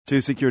To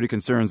security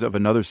concerns of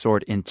another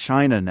sort in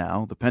China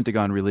now, the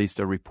Pentagon released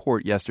a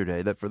report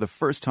yesterday that for the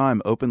first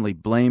time openly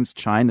blames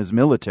China's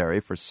military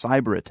for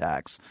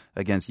cyberattacks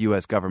against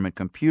U.S. government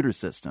computer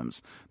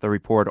systems. The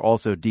report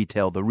also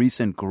detailed the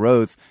recent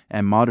growth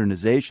and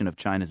modernization of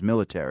China's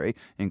military,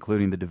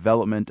 including the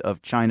development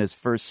of China's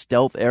first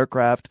stealth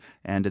aircraft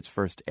and its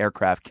first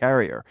aircraft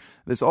carrier.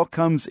 This all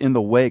comes in the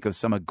wake of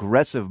some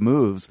aggressive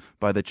moves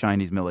by the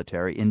Chinese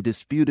military in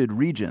disputed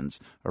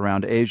regions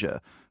around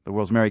Asia. The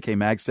world's Mary Kay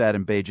Magstad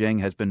in Beijing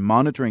has been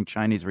monitoring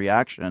Chinese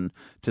reaction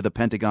to the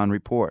Pentagon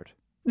report.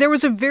 There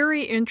was a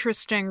very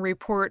interesting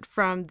report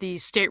from the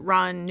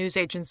state-run news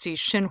agency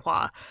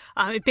Xinhua.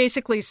 It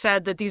basically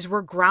said that these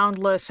were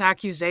groundless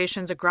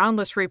accusations, a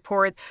groundless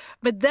report.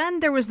 But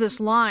then there was this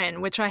line,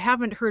 which I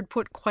haven't heard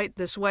put quite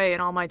this way in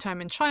all my time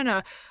in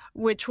China,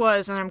 which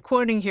was, and I'm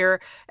quoting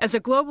here, as a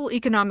global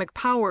economic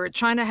power,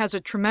 China has a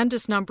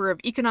tremendous number of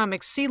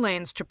economic sea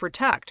lanes to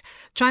protect.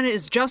 China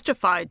is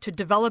justified to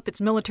develop its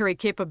military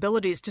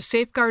capabilities to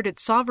safeguard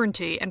its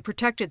sovereignty and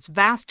protect its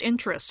vast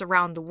interests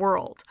around the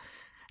world.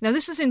 Now,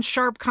 this is in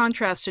sharp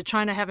contrast to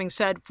China having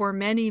said for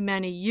many,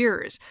 many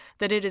years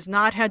that it is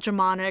not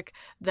hegemonic,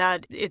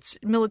 that its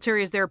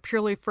military is there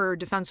purely for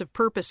defensive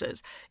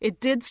purposes. It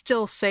did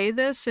still say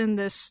this in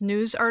this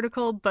news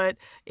article, but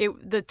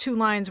the two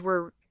lines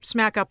were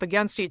smack up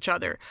against each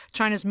other.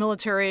 China's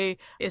military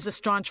is a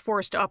staunch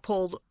force to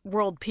uphold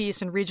world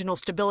peace and regional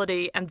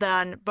stability,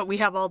 but we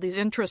have all these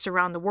interests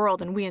around the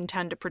world and we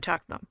intend to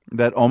protect them.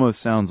 That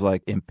almost sounds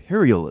like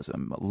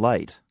imperialism,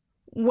 light.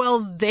 Well,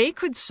 they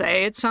could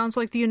say it sounds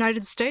like the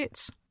United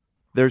States.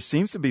 There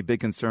seems to be big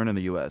concern in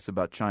the U.S.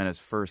 about China's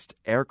first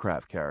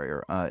aircraft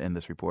carrier in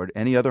this report.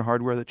 Any other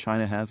hardware that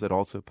China has that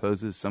also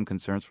poses some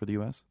concerns for the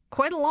U.S.?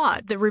 Quite a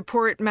lot. The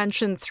report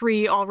mentioned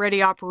 3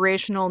 already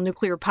operational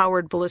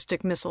nuclear-powered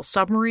ballistic missile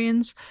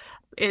submarines.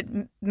 It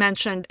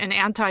mentioned an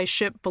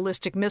anti-ship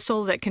ballistic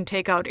missile that can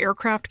take out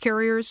aircraft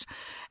carriers.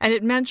 And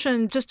it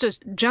mentioned just a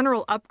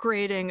general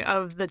upgrading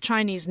of the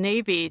Chinese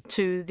Navy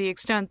to the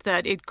extent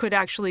that it could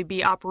actually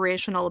be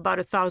operational about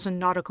 1,000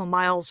 nautical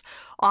miles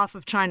off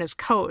of China's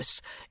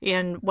coast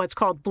in what's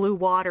called blue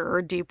water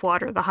or deep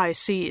water, the high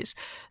seas.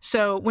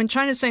 So when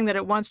China's saying that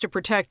it wants to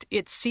protect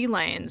its sea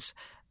lanes,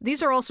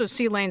 these are also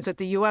sea lanes that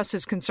the U.S.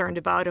 is concerned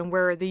about and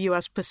where the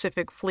U.S.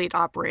 Pacific Fleet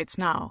operates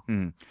now.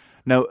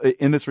 Now,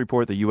 in this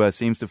report, the U.S.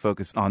 seems to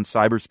focus on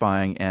cyber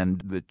spying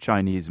and the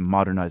Chinese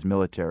modernized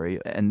military.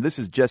 And this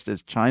is just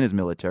as China's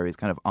military is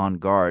kind of on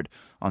guard.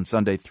 On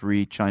Sunday,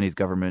 3 Chinese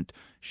government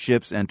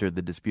ships entered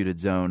the disputed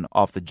zone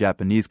off the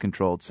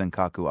Japanese-controlled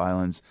Senkaku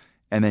Islands.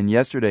 And then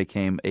yesterday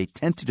came a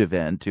tentative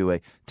end to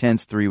a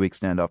tense 3-week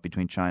standoff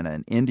between China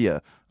and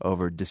India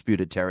over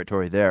disputed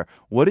territory there.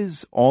 What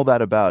is all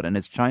that about? And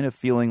is China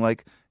feeling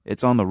like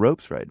it's on the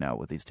ropes right now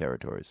with these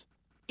territories?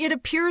 It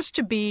appears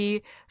to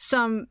be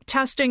some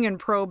testing and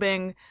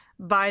probing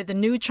by the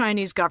new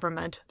Chinese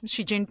government.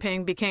 Xi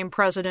Jinping became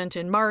president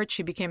in March.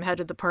 He became head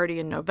of the party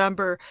in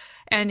November.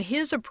 And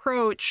his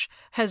approach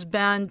has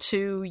been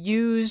to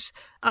use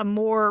a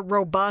more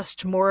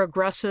robust, more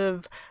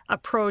aggressive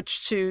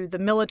approach to the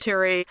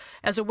military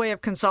as a way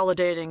of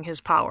consolidating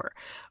his power.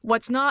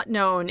 What's not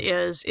known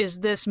is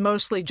this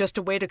mostly just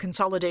a way to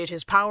consolidate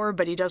his power,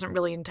 but he doesn't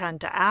really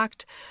intend to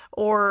act?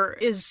 Or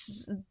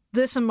is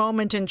this a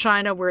moment in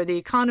China where the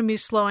economy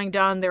is slowing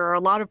down? There are a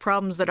lot of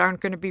problems that aren't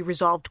going to be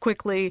resolved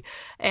quickly.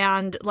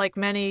 And like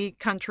many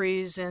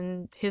countries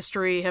in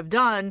history have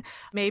done,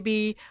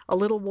 maybe a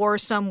little war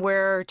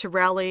somewhere to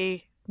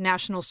rally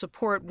national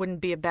support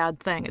wouldn't be a bad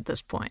thing at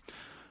this point.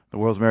 The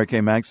world's Mary Kay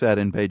Magstad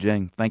in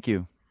Beijing. Thank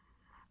you.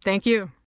 Thank you.